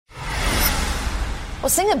Well,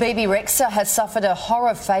 singer Bebe Rexha has suffered a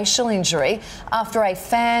horror facial injury after a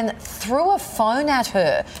fan threw a phone at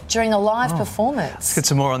her during a live performance. Let's get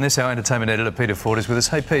some more on this. Our entertainment editor, Peter Ford, is with us.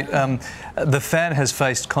 Hey, Pete, the fan has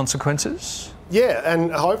faced consequences? Yeah,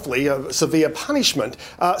 and hopefully a severe punishment.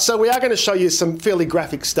 So we are going to show you some fairly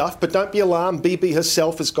graphic stuff, but don't be alarmed. Bebe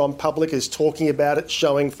herself has gone public, is talking about it,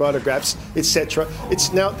 showing photographs, etc.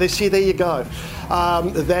 It's now, there you go.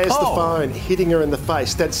 There's the phone hitting her in the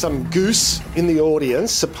face. That's some goose in the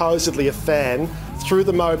audience, supposedly a fan, threw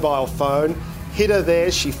the mobile phone, hit her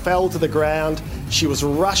there, she fell to the ground, she was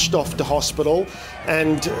rushed off to hospital,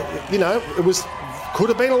 and, could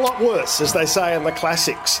have been a lot worse, as they say in the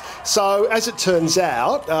classics. So, as it turns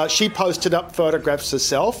out, she posted up photographs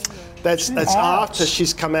herself. That's after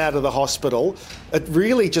she's come out of the hospital. It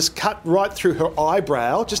really just cut right through her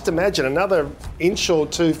eyebrow. Just imagine another inch or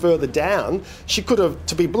two further down, she could have,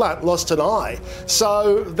 to be blunt, lost an eye.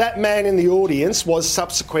 So that man in the audience was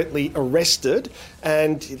subsequently arrested,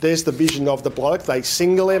 and there's the vision of the bloke. They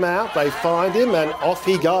single him out, they find him, and off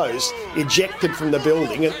he goes, ejected from the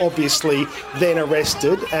building, and obviously then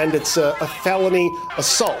arrested, and it's a felony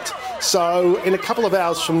assault. So in a couple of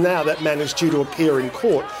hours from now, that man is due to appear in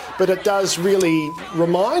court. But it does really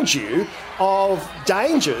remind you of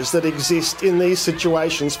dangers that exist in these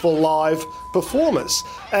situations for live performers.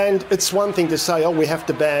 And it's one thing to say, we have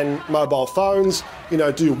to ban mobile phones,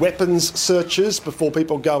 do weapons searches before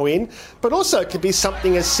people go in. But also it could be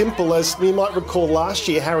something as simple as, you might recall last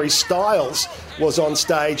year, Harry Styles was on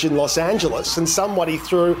stage in Los Angeles and somebody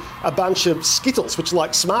threw a bunch of Skittles, which are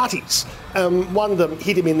like Smarties. One of them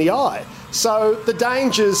hit him in the eye. So the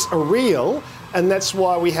dangers are real. And that's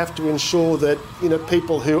why we have to ensure that,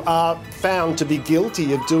 people who are found to be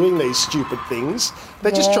guilty of doing these stupid things,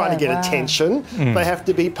 they're just trying to get attention. They have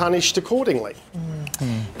to be punished accordingly.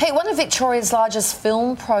 Pete, one of Victoria's largest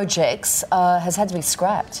film projects has had to be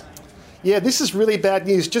scrapped. Yeah, this is really bad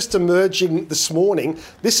news, just emerging this morning.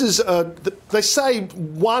 This is, they say,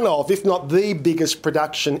 one of, if not the biggest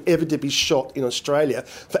production ever to be shot in Australia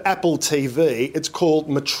for Apple TV. It's called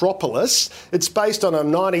Metropolis. It's based on a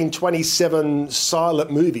 1927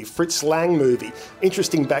 silent movie, Fritz Lang movie.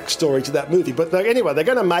 Interesting backstory to that movie. But anyway, they're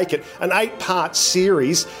going to make it an 8-part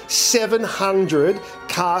series, 700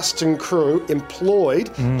 cast and crew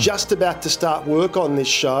employed, just about to start work on this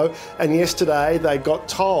show. And yesterday they got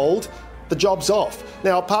told the job's off.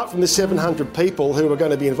 Now, apart from the 700 people who are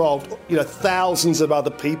going to be involved, thousands of other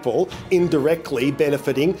people indirectly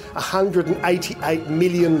benefiting. $188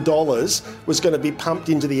 million was going to be pumped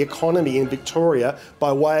into the economy in Victoria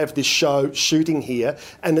by way of this show shooting here.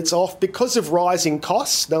 And it's off because of rising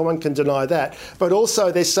costs. No one can deny that. But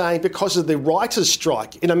also they're saying because of the writers'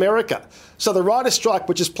 strike in America. So the writers' strike,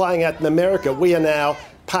 which is playing out in America, we are now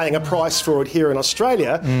paying a price for it here in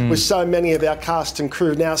Australia, with so many of our cast and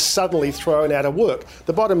crew now suddenly thrown out of work.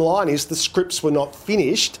 The bottom line is the scripts were not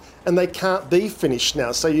finished, and they can't be finished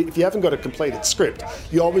now. So if you haven't got a completed script,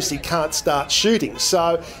 you obviously can't start shooting.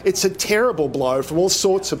 So it's a terrible blow from all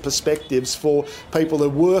sorts of perspectives for people who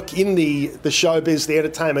work in the showbiz, the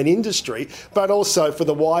entertainment industry, but also for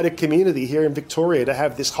the wider community here in Victoria to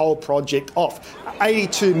have this whole project off.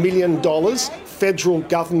 $82 million federal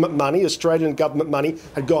government money, Australian government money,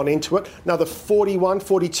 had gone into it. Another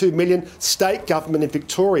 42 million state government in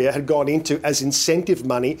Victoria had gone into as incentive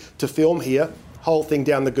money to film here. Whole thing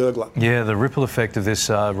down the gurgler. Yeah, the ripple effect of this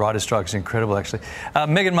writer's strike is incredible, actually.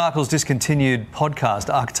 Meghan Markle's discontinued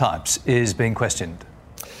podcast, Archetypes, is being questioned.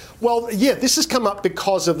 Well, yeah, this has come up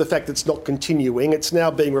because of the fact that it's not continuing. It's now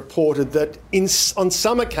being reported that on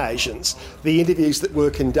some occasions, the interviews that were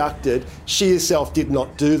conducted, she herself did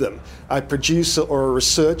not do them. A producer or a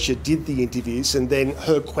researcher did the interviews and then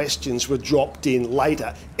her questions were dropped in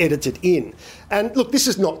later, edited in. And look, this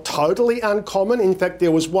is not totally uncommon. In fact,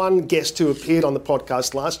 there was one guest who appeared on the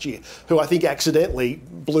podcast last year who I think accidentally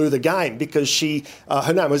blew the game because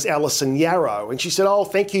her name was Alison Yarrow, and she said,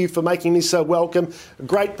 thank you for making me so welcome. A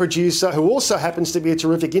great producer who also happens to be a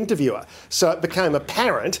terrific interviewer. So it became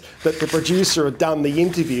apparent that the producer had done the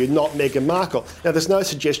interview, not Meghan Markle. Now, there's no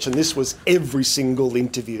suggestion this was every single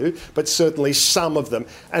interview, but certainly some of them.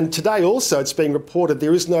 And today also it's being reported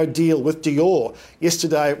there is no deal with Dior.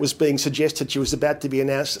 Yesterday it was being suggested she was about to be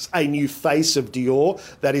announced as a new face of Dior.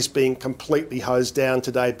 That is being completely hosed down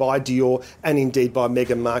today by Dior and indeed by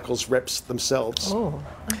Meghan Markle's reps themselves. Oh,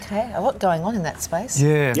 okay. A lot going on in that space.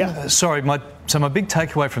 Yeah. Sorry, my big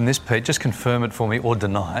takeaway from this, Pete, just confirm it for me or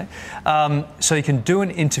deny. So you can do an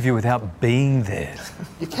interview without being there.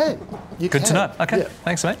 You can. Good to know. Okay,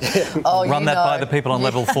 thanks, mate. Oh, Run that by the people on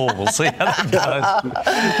level 4. We'll see how that goes.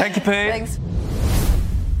 Thank you, Pete. Thanks.